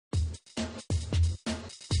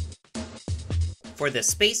For the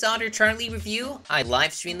Space Otter Charlie review, I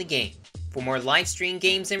live stream the game. For more live stream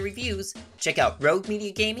games and reviews, check out Rogue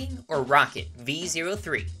Media Gaming or Rocket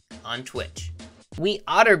V03 on Twitch. We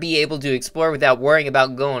oughter be able to explore without worrying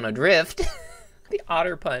about going adrift. The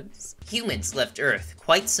otter puns. Humans left Earth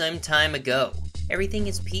quite some time ago. Everything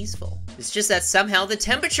is peaceful. It's just that somehow the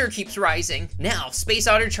temperature keeps rising. Now, Space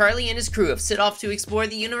Otter Charlie and his crew have set off to explore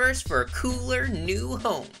the universe for a cooler new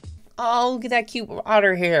home. Oh, look at that cute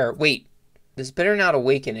otter hair. Wait, this better not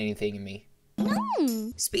awaken anything in me.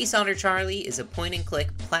 Space Otter Charlie is a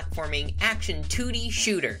point-and-click platforming action 2D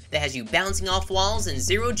shooter that has you bouncing off walls in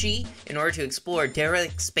zero-G in order to explore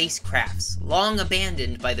derelict spacecrafts long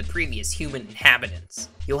abandoned by the previous human inhabitants.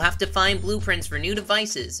 You'll have to find blueprints for new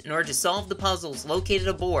devices in order to solve the puzzles located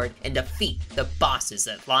aboard and defeat the bosses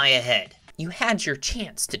that lie ahead. You had your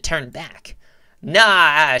chance to turn back. Now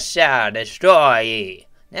I shall destroy you.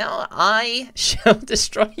 Now I shall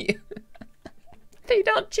destroy you. They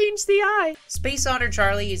don't change the eye. Space Otter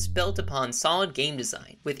Charlie is built upon solid game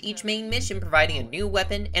design, with each main mission providing a new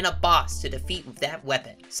weapon and a boss to defeat with that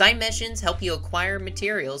weapon. Side missions help you acquire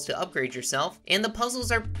materials to upgrade yourself, and the puzzles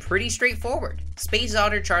are pretty straightforward. Space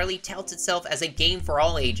Otter Charlie touts itself as a game for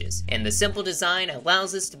all ages, and the simple design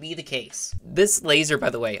allows this to be the case. This laser, by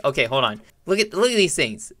the way, okay, hold on. Look at these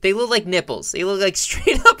things. They look like nipples. They look like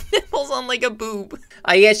straight up nipples on like a boob.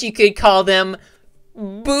 I guess you could call them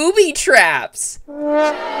booby traps!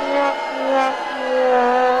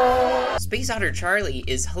 Space Otter Charlie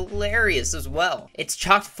is hilarious as well. It's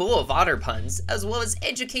chock full of otter puns, as well as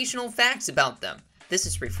educational facts about them. This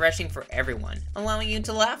is refreshing for everyone, allowing you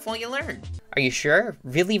to laugh while you learn. Are you sure?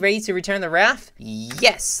 Really ready to return the raft?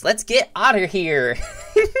 Yes, let's get Otter here!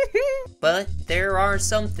 But there are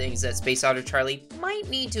some things that Space Otter Charlie might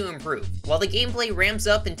need to improve. While the gameplay ramps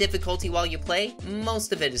up in difficulty while you play,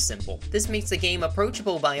 most of it is simple. This makes the game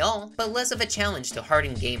approachable by all, but less of a challenge to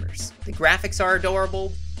hardened gamers. The graphics are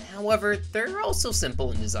adorable. However, they're also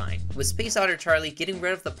simple in design, with Space Otter Charlie getting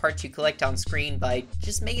rid of the parts you collect on screen by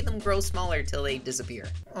just making them grow smaller till they disappear.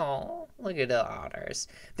 Oh, look at the otters.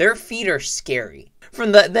 Their feet are scary.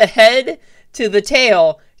 From the head to the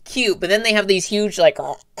tail, cute, but then they have these huge, like,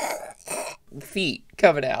 feet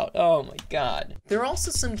coming out. Oh my god. There are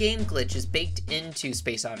also some game glitches baked into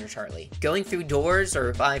Space Otter Charlie. Going through doors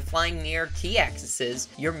or by flying near key axes,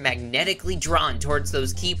 you're magnetically drawn towards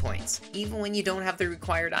those key points, even when you don't have the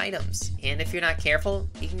required items. And if you're not careful,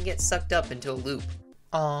 you can get sucked up into a loop.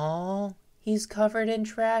 Aww, he's covered in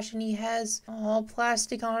trash and he has all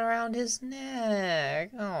plastic on around his neck.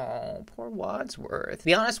 Oh, poor Wadsworth. To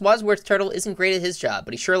be honest, Wadsworth's turtle isn't great at his job,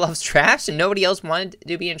 but he sure loves trash and nobody else wanted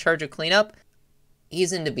to be in charge of cleanup.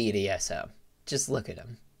 He's into BDSM. Just look at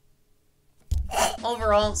him.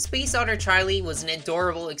 Overall, Space Otter Charlie was an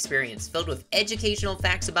adorable experience filled with educational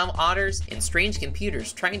facts about otters and strange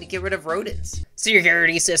computers trying to get rid of rodents.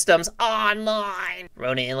 Security systems online.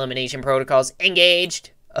 Rodent elimination protocols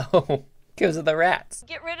engaged. Oh, because of the rats.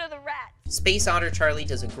 Get rid of the rats. Space Otter Charlie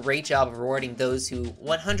does a great job of rewarding those who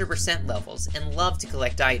 100% levels and love to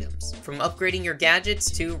collect items. From upgrading your gadgets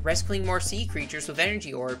to rescuing more sea creatures with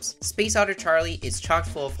energy orbs, Space Otter Charlie is chock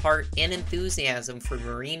full of heart and enthusiasm for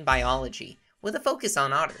marine biology, with a focus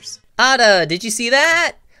on otters. Otta, did you see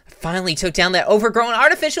that? I finally took down that overgrown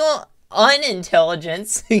artificial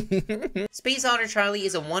unintelligence. Space Otter Charlie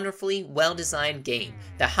is a wonderfully well-designed game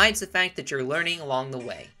that hides the fact that you're learning along the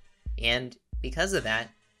way. And because of that,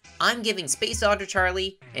 I'm giving Space Otter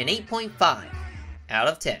Charlie an 8.5 out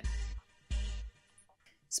of 10.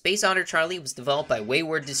 Space Otter Charlie was developed by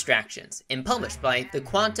Wayward Distractions and published by the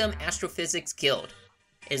Quantum Astrophysicists Guild.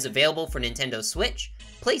 It is available for Nintendo Switch,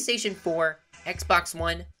 PlayStation 4, Xbox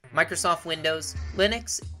One, Microsoft Windows,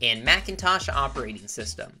 Linux, and Macintosh operating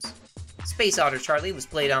systems. Space Otter Charlie was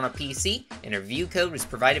played on a PC, and a review code was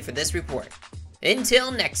provided for this report.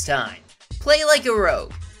 Until next time, play like a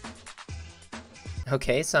rogue.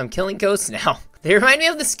 Okay, so I'm killing ghosts now. They remind me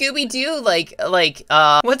of the Scooby-Doo,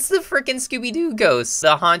 what's the frickin' Scooby-Doo ghost?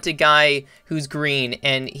 The haunted guy who's green,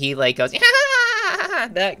 and he, like, goes, ah!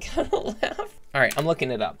 That kind of laugh. Alright, I'm looking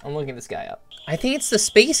it up. I'm looking this guy up. I think it's the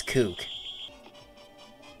Space Kook.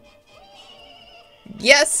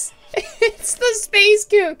 Yes! It's the Space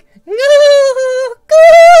Kook! No!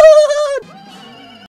 God!